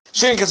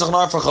Shirin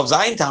Ketzachnar for Chav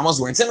Zayin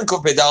Tammuz. We're in Siman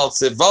Kuf Pedal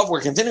Tzivav.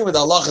 We're continuing with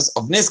the halachas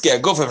of Niske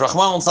Aguf. If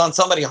Rahman Son,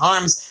 somebody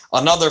harms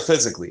another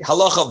physically.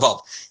 Halacha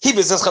Vav. He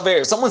says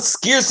Chaver. Someone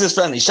scares his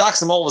friend. He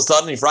shocks him all of a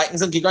sudden. He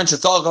frightens him. He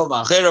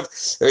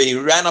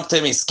ran up to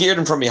him. He scared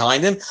him from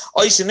behind him.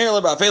 Or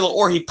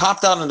he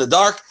popped out in the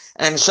dark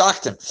and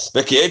shocked him.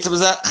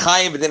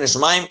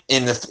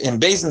 In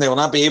Basin, they will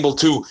not be able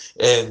to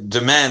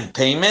demand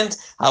payment.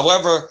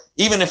 However,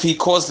 even if he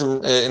caused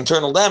him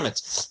internal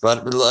damage,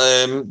 but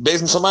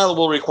Basin Shamayla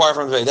will require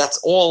from him. That's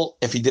all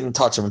if he didn't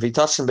touch him. If he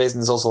touched him,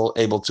 Basin is also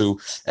able to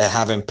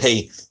have him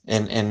pay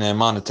in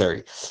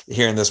monetary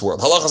here in this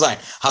world.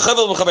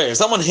 If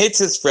someone hits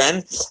his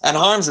friend and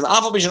harms him,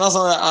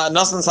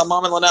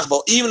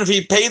 even if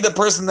he paid the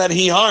person that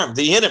he harmed,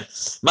 he hit him.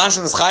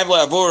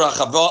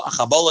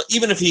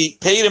 Even if he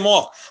paid him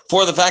off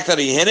for the fact that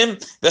he hit him,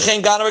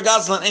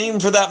 and even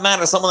for that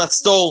matter, someone that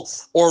stole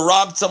or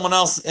robbed someone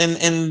else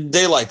in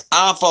daylight,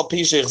 whether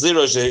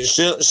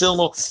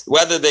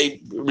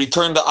they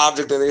returned the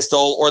object that they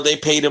stole or they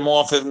paid him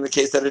off in the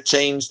case that it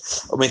changed,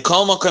 it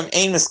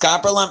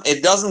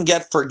doesn't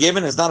get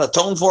forgiven, it's not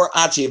atoned for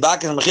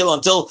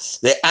until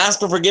they ask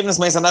for forgiveness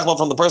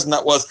from the person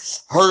that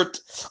was hurt,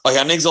 or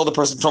the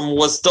person from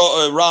was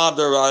robbed,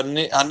 or or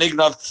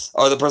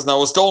the person that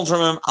was stolen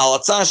from him,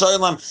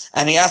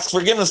 and he asks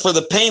forgiveness for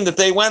the pain that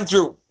they went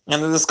through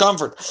and the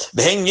discomfort.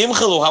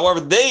 However,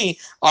 they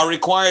are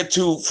required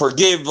to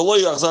forgive.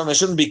 They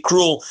shouldn't be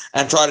cruel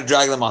and try to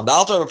drag them on. The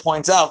Alter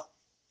points out,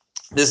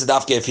 this is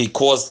dafke if he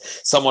caused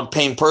someone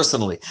pain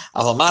personally.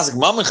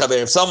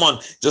 If someone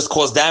just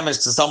caused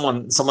damage to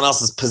someone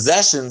else's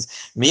possessions,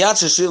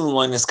 as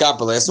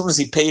soon as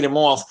he paid him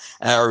off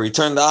or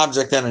returned the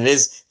object, then it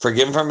is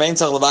forgiven from him. In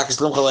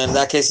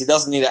that case, he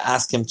doesn't need to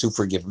ask him to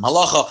forgive him.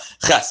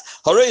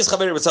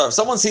 If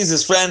someone sees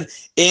his friend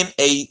in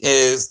a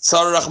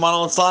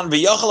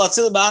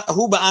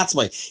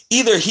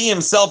either he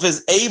himself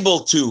is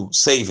able to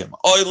save him,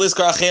 or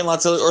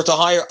to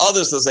hire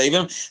others to save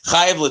him,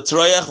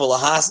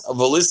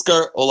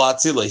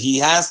 he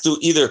has to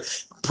either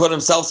put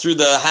himself through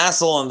the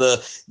hassle and the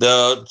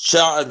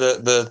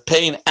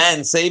pain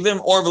and save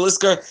him, or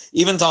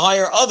even to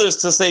hire others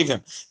to save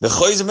him.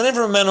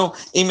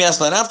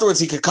 And afterwards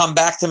he could come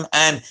back to him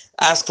and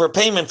ask for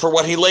payment for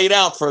what he laid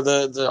out for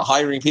the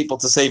hiring people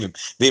to save him.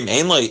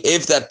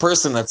 If that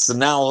person that's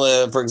now,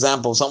 for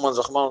example, someone's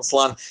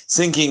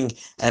sinking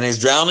and is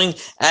drowning,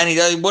 and he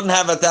wouldn't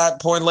have at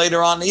that point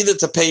later on either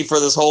to pay for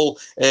this whole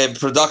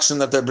production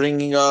that they're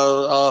bringing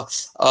a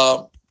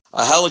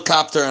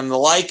helicopter and the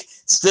like,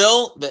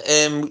 still,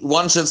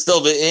 one should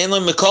still be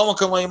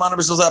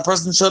that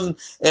person shouldn't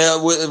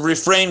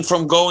refrain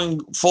from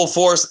going full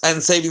force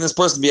and saving this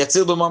person. You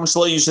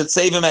should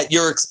save him at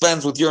your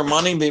expense with your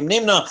money. And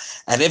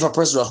if a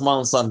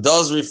person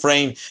does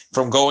refrain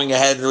from going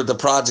ahead with the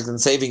project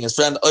and saving his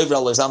friend, do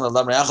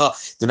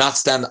not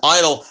stand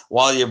idle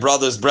while your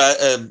brother's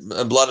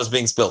blood is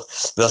being spilled.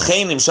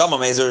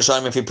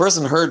 If a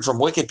person heard from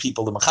wicked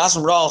people,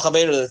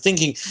 they're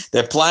thinking,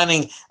 they're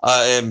planning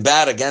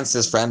bad against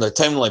his friend,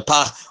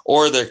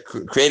 or they're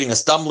creating a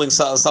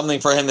something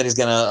for him that he's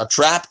going to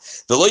trap.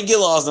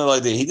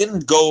 He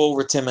didn't go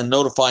over to him and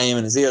notify him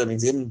in his ear. That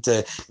means he didn't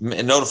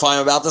notify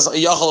him about this.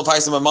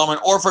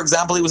 Or, for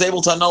example, he was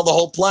able to annul the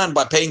whole plan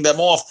by paying them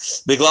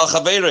off. And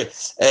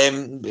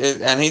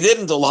he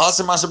didn't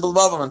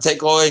and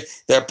take away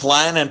their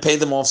plan and pay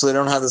them off so they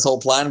don't have this whole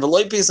plan.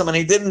 And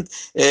he didn't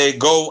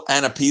go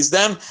and appease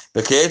them.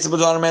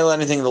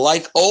 Anything the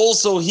like.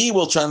 Also, he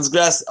will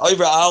transgress the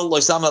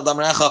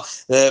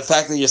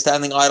fact that you're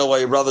standing idle while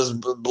your brother's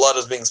blood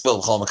is being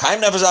spilled.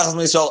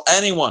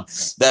 Anyone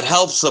that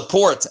helps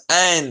support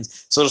and,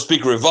 so to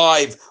speak,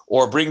 revive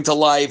or bring to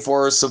life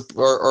or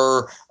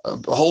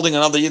holding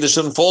another yid that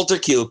shouldn't falter.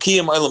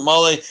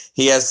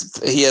 He has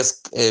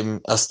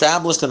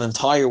established an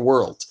entire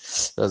world.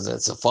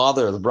 It's a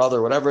father or the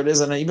brother, whatever it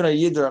is, and even a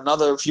yid or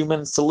another few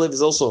minutes to live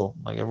is also,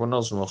 like everyone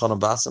knows from Elchanan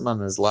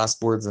Basserman, his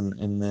last words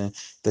in the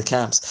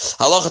camps.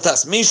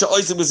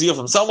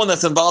 Someone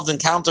that's involved in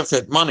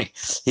counterfeit money,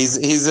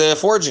 he's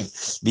forging.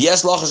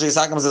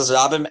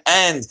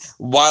 And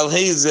while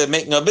he's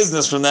making a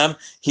business from them,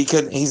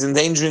 he's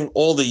endangering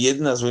all the yid.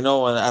 And as we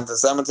know, in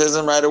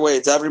anti-Semitism, right away,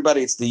 it's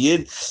everybody, it's the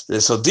yid.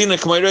 So Dinei,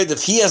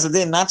 if he has a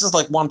din, not just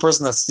like one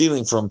person that's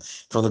stealing from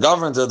the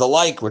government or the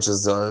like, which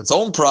is its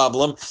own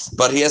problem,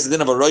 but he has a din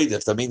of a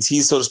roidif. That means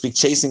he's, so to speak,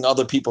 chasing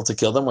other people to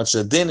kill them, which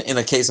a din in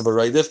a case of a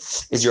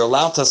roidif is you're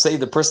allowed to save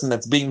the person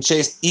that's being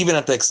chased even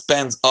at the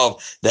expense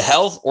of the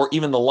health or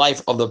even the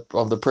life of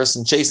the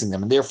person chasing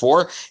them. And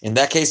therefore, in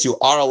that case, you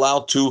are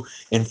allowed to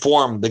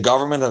inform the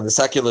government and the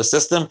secular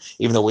system,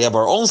 even though we have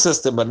our own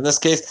system, but in this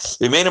case,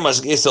 the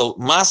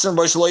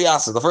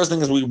the first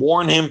thing is we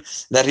warn him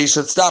that he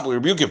should stop. We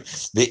rebuke him.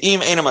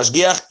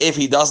 If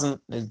he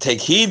doesn't take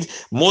heed,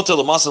 one is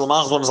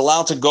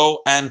allowed to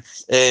go and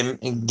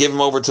give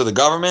him over to the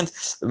government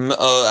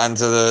and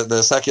to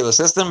the secular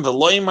system.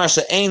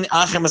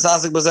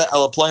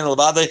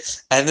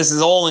 And this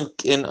is all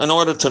in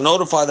order to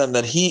notify them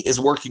that he is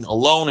working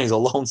alone. He's a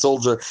lone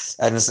soldier,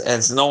 and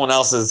it's no one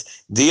else's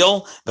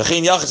deal. And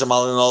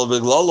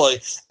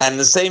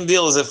the same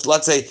deal is if,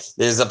 let's say,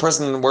 there's a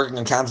person working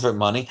on counterfeit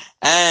money,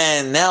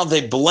 and now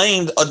they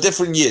blamed a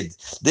different yid.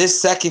 This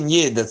second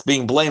yid that's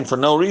being blamed for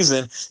no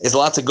reason is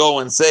allowed to go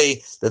and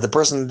say that the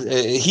person,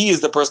 he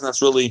is the person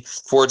that's really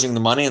forging the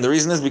money, and the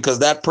reason is because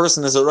that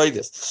person is a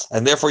raidif,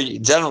 and therefore,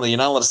 generally, you're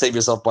not allowed to save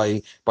yourself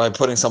by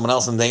putting someone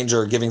else in danger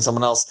or giving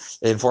someone else,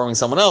 informing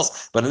someone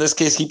else. But in this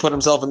case, he put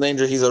himself in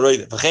danger. He's a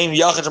raidif.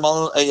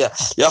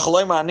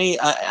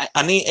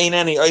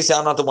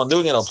 I'm not the one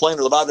doing it. I'm playing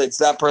the levada. It's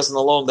that person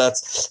alone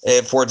that's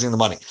forging the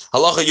money.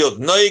 Halacha yud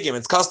noigim.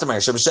 It's customary.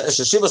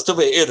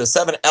 The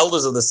 7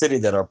 elders of the city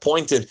that are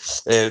appointed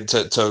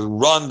to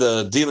run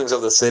the dealings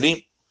of the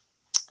city.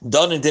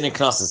 Done in Dinei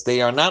Knesses.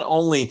 They are not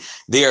only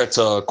there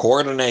to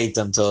coordinate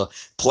and to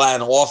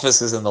plan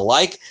offices and the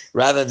like,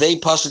 rather they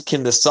Pashut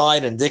can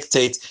decide and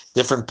dictate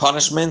different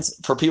punishments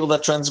for people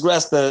that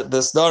transgress the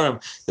Sdarim,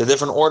 the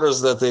different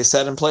orders that they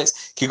set in place.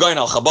 Kigoyin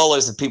al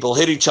Chabalas, that people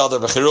hit each other,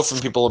 v'chirufim,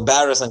 people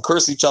embarrass and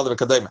curse each other,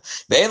 however,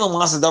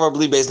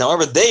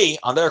 they,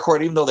 on their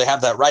court, even though they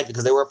have that right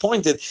because they were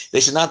appointed,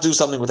 they should not do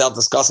something without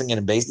discussing it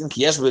in Beis Din.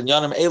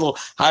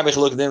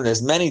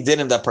 There's many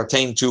dinim that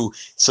pertain to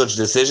such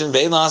decision.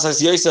 They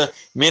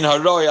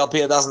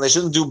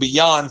shouldn't do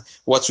beyond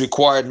what's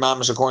required,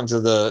 mamash, according to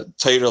the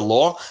Torah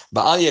law.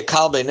 And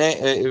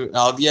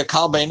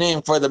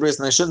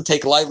they shouldn't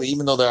take lightly,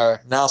 even though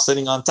they're now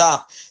sitting on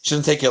top,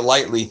 shouldn't take it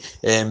lightly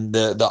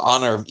the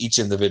honor of each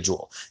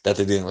individual that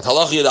they're dealing with. A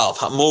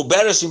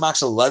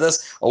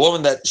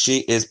woman that she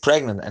is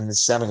pregnant and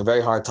is having a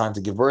very hard time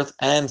to give birth,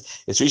 and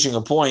it's reaching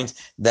a point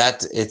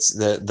that it's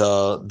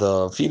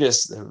the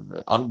fetus,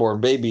 the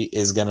unborn baby,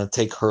 is going to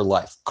take her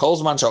life.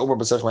 As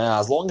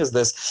long as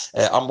this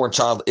unborn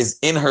child is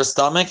in her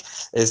stomach,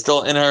 is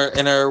still in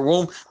her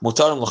womb,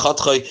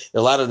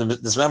 allowed to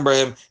dismember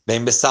him,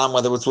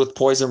 whether it's with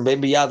poison,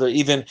 or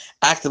even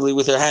actively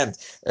with her hand.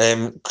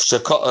 In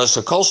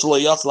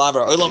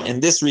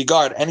this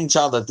regard, any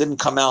child that didn't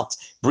come out,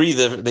 breathe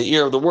the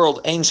ear of the world,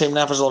 Ein Shem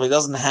Nefesh, he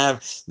doesn't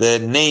have the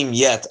name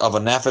yet of a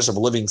nefesh, of a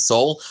living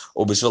soul,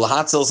 or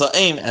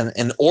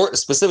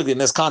specifically in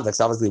this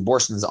context, obviously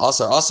abortion is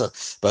also,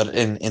 but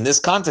in this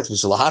context,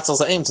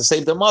 to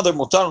save their mother,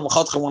 one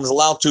is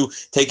allowed to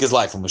take his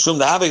life.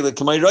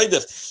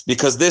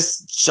 Because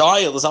this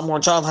child, this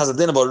unborn child, has a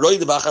din about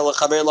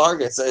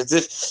it's as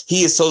if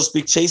he is, so to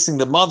speak, chasing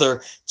the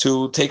mother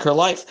to take her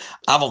life.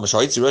 Once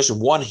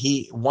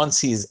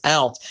he is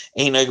out,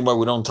 we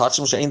don't touch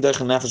him.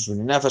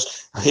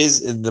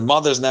 The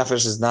mother's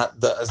nefesh is not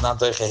his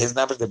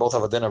nefesh. They both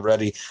have a din of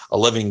already a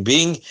living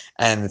being,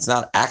 and it's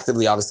not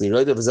actively, obviously.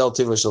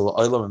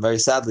 And very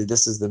sadly,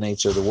 this is the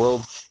nature of the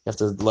world. You have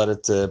to let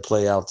it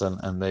play out, and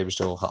the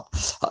Eibishter will help.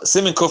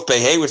 Siman Kuf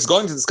Pei, which is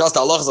going to discuss the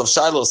halachas of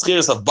shiloh,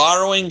 schiras, of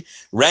borrowing,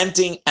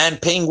 renting,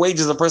 and paying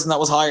wages of a person that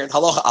was hired.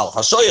 Halacha al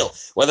hashoyel,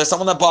 whether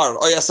someone that borrowed,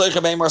 or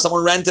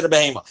someone rented a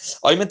behema,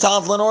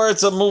 or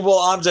it's a movable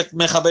object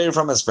mechaber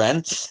from his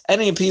friend,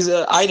 any piece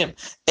of item.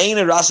 One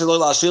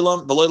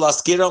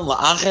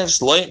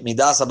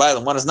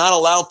is not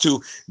allowed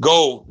to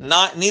go,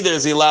 neither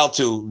is he allowed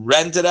to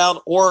rent it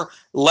out or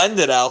lend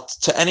it out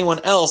to anyone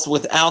else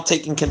without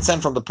taking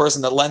consent from the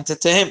person that lent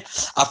it to him.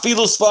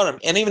 Afilu Sfarim,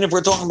 and even if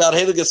we're talking about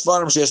Heilige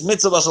Sfarim, she has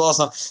mitzvah,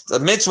 it's a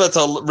mitzvah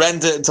to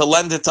lend it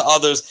to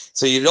others.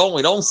 So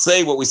we don't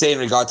say what we say in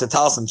regard to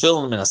talis and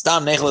tefillin.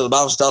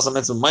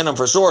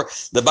 For sure,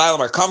 the Baalim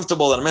are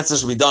comfortable that a mitzvah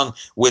should be done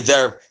with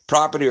their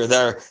property or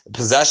their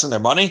possession, their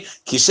money.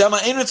 In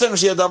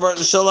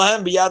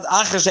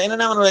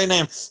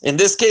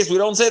this case, we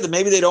don't say that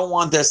maybe they don't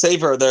want their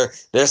sefer, their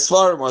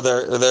svarim, or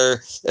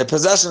their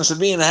possession should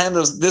be in the hand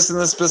of this and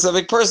this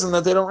specific person,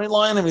 that they don't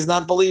rely on him. He's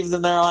not believed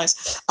in their eyes.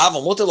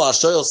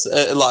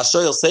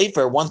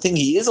 Sefer, one thing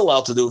he is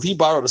allowed to do, if he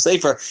borrowed a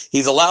sefer,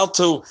 he's allowed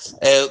to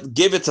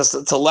give it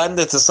to lend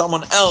it to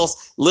someone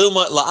else. He's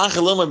allowed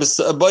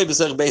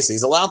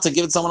to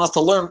give it to someone else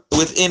to learn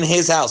within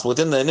his house,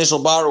 within the initial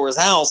borrower's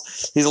house.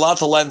 He's allowed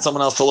to lend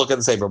someone else to look at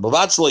the sefer.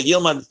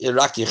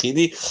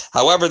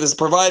 However, this is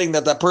providing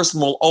that person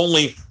will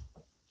only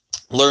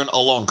learn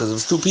alone, because if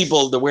it's two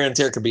people, the wear and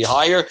tear could be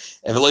higher,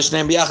 and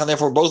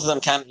therefore both of them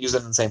can't use it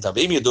at the same time.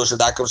 If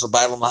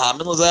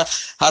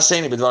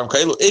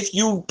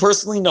you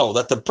personally know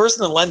that the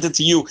person that lent it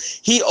to you,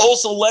 he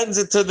also lends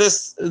it to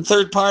this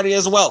third party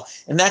as well,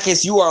 in that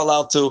case you are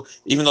allowed to,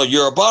 even though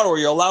you're a borrower,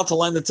 you're allowed to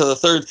lend it to the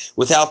third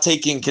without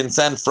taking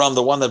consent from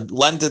the one that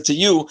lent it to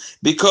you,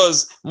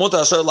 because you're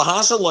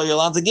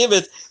allowed to give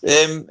it.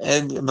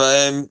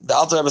 The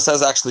Alter Rebbe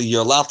says actually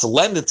you're allowed to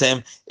lend it to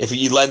him if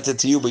he lent it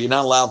to you, but you're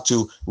not allowed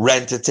to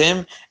rent it to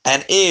him.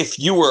 And if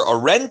you were a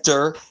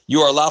renter,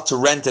 you are allowed to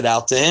rent it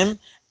out to him.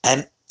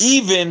 And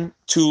even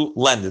to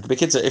lend it.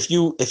 Because if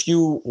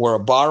you were a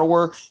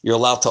borrower, you're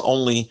allowed to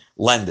only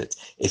lend it.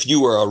 If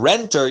you were a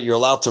renter, you're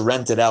allowed to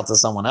rent it out to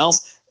someone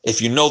else. If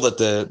you know that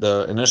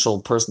the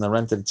initial person that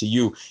rented it to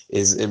you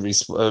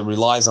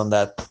relies on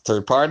that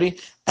third party,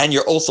 and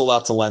you're also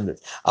allowed to lend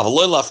it. But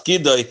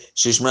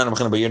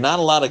you're not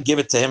allowed to give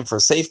it to him for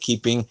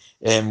safekeeping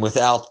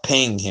without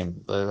paying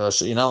him. You're not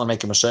allowed to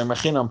make him a shayr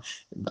machinam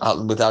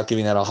without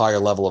giving that a higher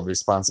level of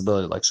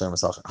responsibility, like shayr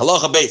masachar.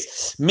 Halacha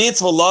beis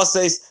mitzvah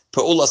lases.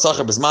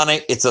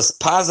 It's a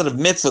positive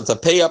mitzvah to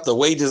pay up the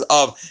wages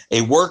of a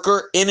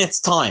worker in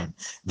its time.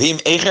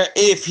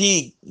 If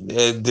he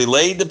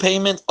delayed the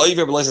payment,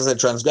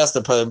 transgressed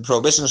the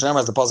prohibition, as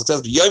the pasuk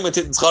says,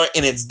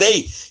 in its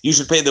day you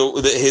should pay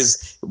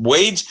his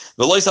wage,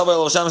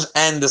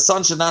 and the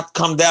sun should not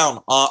come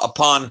down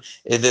upon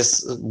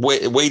this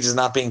wages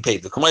not being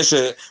paid. In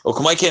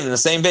the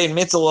same vein, and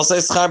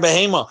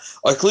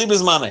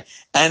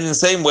in the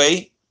same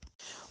way,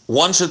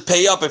 one should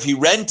pay up if he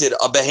rented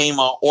a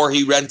behema or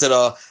he rented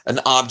an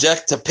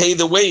object to pay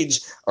the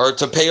wage or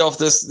to pay off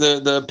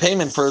the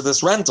payment for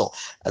this rental.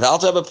 And the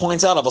Alter Rebbe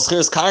points out,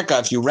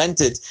 if you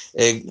rented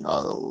a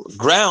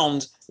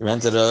ground, you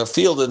rented a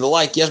field and the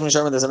like, there's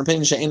an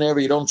opinion,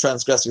 you don't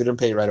transgress if you didn't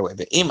pay right away.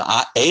 But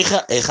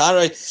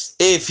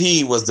if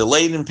he was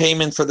delayed in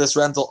payment for this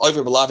rental,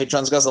 he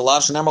transgressed a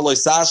lot. Do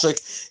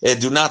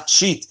not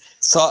cheat.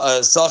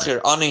 Sachir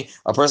ani,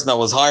 a person that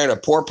was hired, a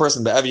poor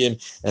person, rather, in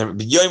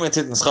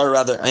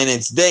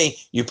its day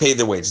you pay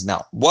the wages.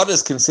 Now, what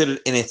is considered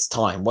in its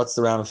time? What's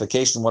the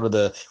ramification? What's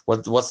the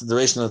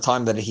duration of the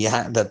time that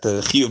that the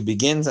chiyuv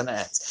begins and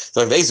ends?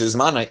 So if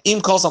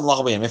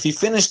he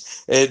finished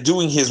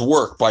doing his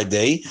work by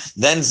day,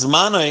 then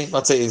zmanai,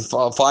 let's say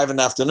 5 in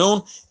the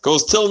afternoon,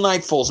 goes till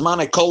nightfall.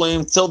 Zmanai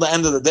kolim till the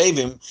end of the day.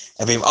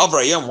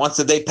 Once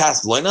the day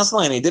passed,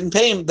 and he didn't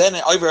pay him, then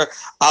over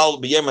al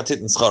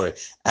b'yematit schari.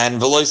 And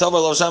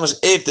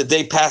if the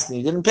day passed and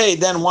you didn't pay,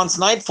 then once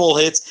nightfall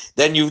hits,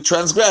 then you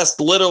transgressed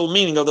the literal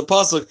meaning of the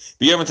pasuk.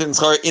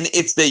 In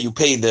its day, you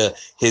pay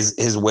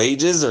his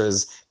wages or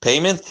his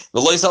payment,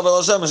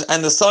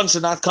 and the sun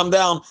should not come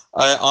down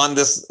on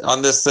this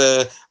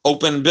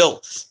open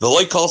bill. He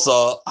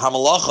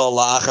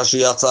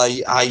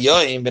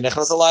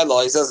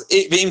says,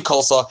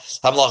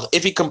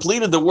 if he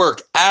completed the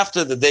work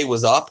after the day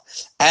was up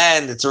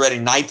and it's already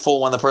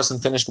nightfall when the person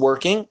finished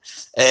working,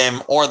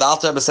 or the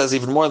Alter Rebbe says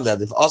even more than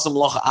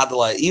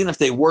that, even if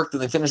they worked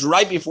and they finished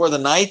right before the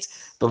night,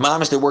 but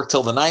mamish they work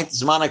till the night,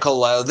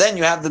 then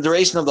you have the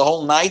duration of the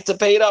whole night to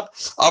pay it up.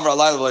 If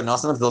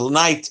the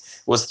night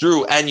was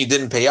through and you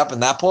didn't pay up,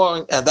 at that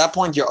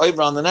point you're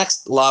over on the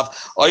next lav.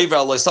 You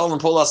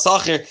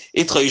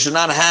should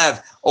not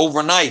have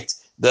overnight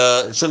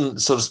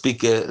shouldn't, so to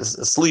speak,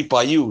 sleep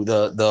by you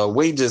the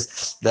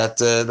wages that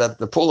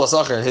the pula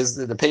sacher,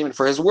 the payment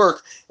for his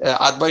work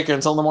ad biker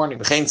until the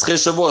morning.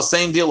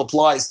 Same deal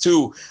applies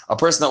to a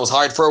person that was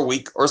hired for a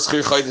week, or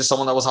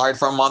someone that was hired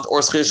for a month,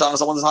 or someone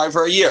that was hired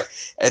for a year.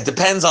 It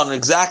depends on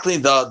exactly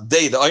the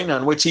day, the aina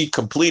in which he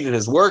completed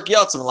his work.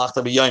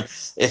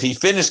 If he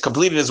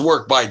completed his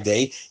work by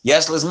day,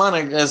 yes,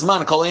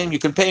 you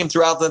can pay him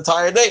throughout the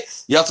entire day.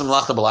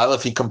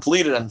 If he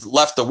completed and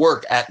left the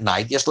work at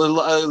night, yes, you have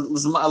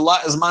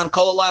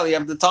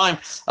the time,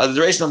 the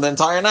duration of the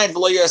entire night.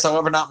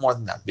 However, not more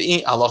than that.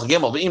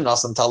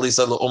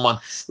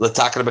 What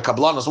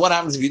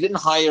happens if you didn't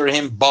hire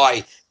him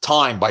by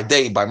time, by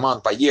day, by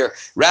month, by year,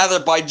 rather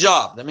by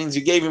job? That means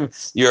you gave him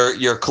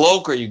your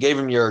cloak or you gave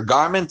him your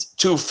garment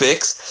to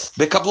fix.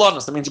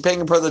 That means you're paying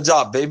him for the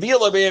job. He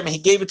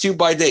gave it to you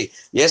by day.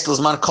 Yes,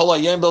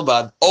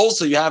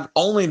 also you have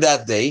only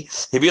that day.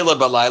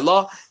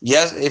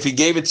 Yes, if he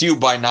gave it to you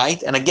by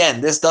night, and again,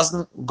 this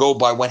doesn't go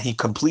by when he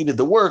completed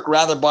the work,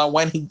 rather by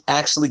when he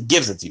actually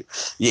gives it to you.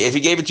 If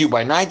he gave it to you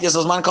by night, yes,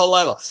 as long as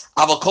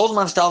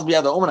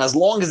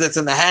it's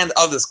in the hand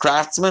of this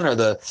craftsman or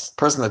the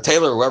person, the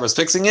tailor, or whoever's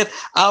fixing it,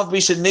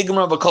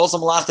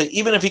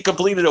 even if he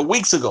completed it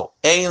weeks ago,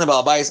 the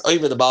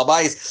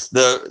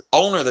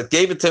owner that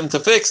gave it to him to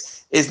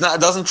fix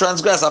doesn't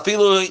transgress.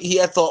 Even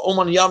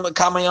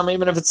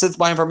if it sits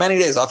by him for many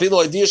days.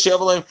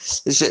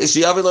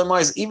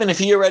 Even if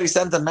he already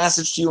sent a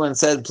message to you and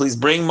said, please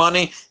bring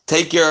money,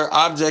 take your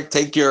object,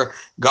 take your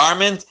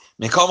garment,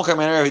 he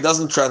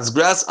doesn't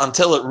transgress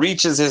until it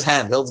reaches his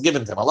hand. It's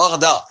given to him.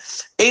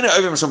 He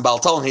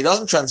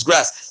doesn't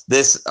transgress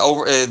this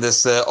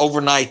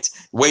overnight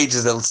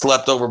wages that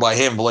slept over by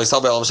him, or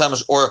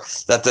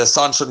that the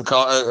sun shouldn't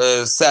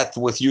set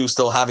with you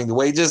still having the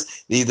wages.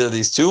 Either of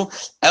these two,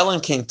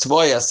 unless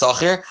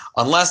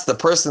the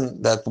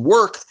person that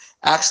worked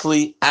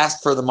actually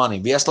asked for the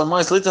money,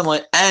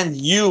 and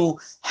you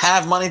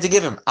have money to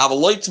give him.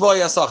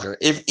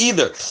 If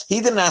either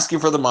he didn't ask you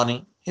for the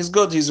money, he's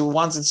good. He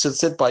wants it to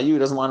sit by you. He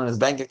doesn't want it in his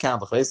bank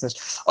account. Or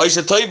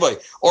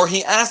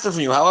he asked it from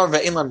you. However,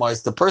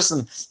 the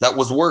person that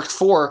was worked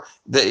for,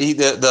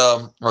 the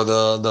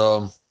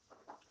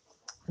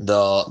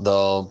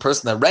the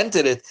person that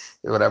rented it,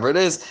 whatever it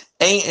is,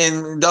 ain't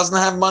and doesn't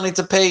have money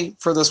to pay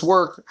for this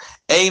work.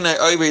 He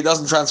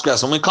doesn't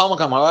transgress. When we come,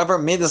 however,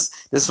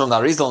 this from the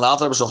Arizal and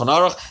Alter B'Shulchan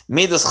Aruch,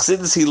 midas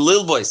chassidus he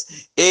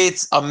lilvois.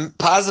 It's a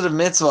positive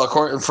mitzvah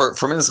according for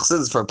midas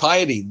chassidus, for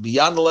piety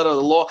beyond the letter of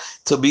the law,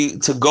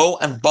 to go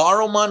and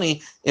borrow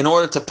money in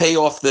order to pay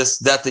off this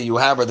debt that you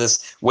have, or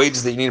this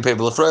wages that you need to pay.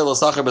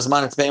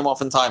 To pay him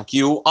off in time.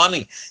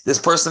 This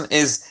person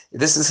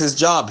this is his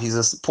job. He's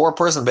a poor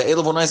person.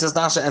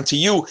 And to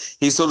you,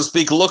 he, so to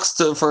speak, looks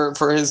to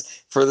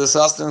for the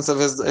sustenance of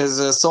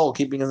his soul,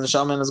 keeping his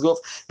neshama in his guf.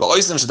 But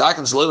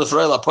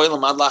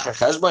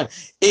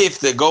if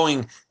the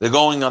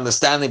going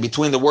understanding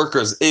between the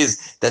workers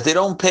is that they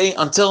don't pay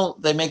until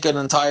they make an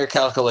entire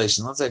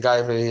calculation. Let's say a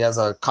guy, he has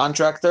a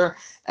contractor,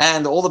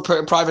 and all the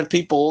private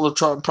people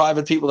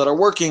that are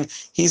working,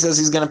 he says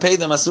he's going to pay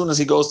them as soon as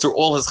he goes through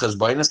all his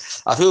cheshbonis.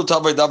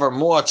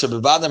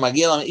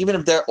 Even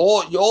if they're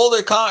all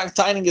they're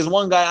tithing is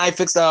one guy, I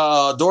fixed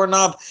a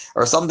doorknob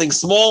or something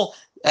small,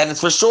 and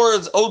it's for sure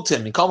it's owed to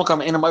him.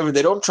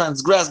 They don't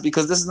transgress,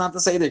 because this is not to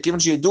say that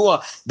given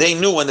Shiyadua, they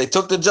knew when they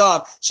took the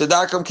job,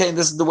 Shadarkam came,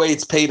 this is the way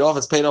it's paid off.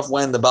 It's paid off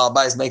when the Baal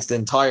Bais makes the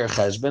entire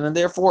cheshbon, and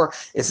therefore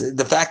it's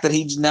the fact that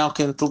he now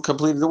can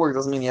complete the work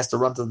doesn't mean he has to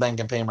run to the bank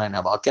and pay him right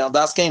now.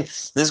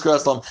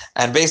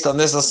 And based on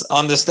this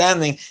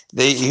understanding,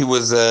 he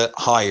was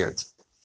hired.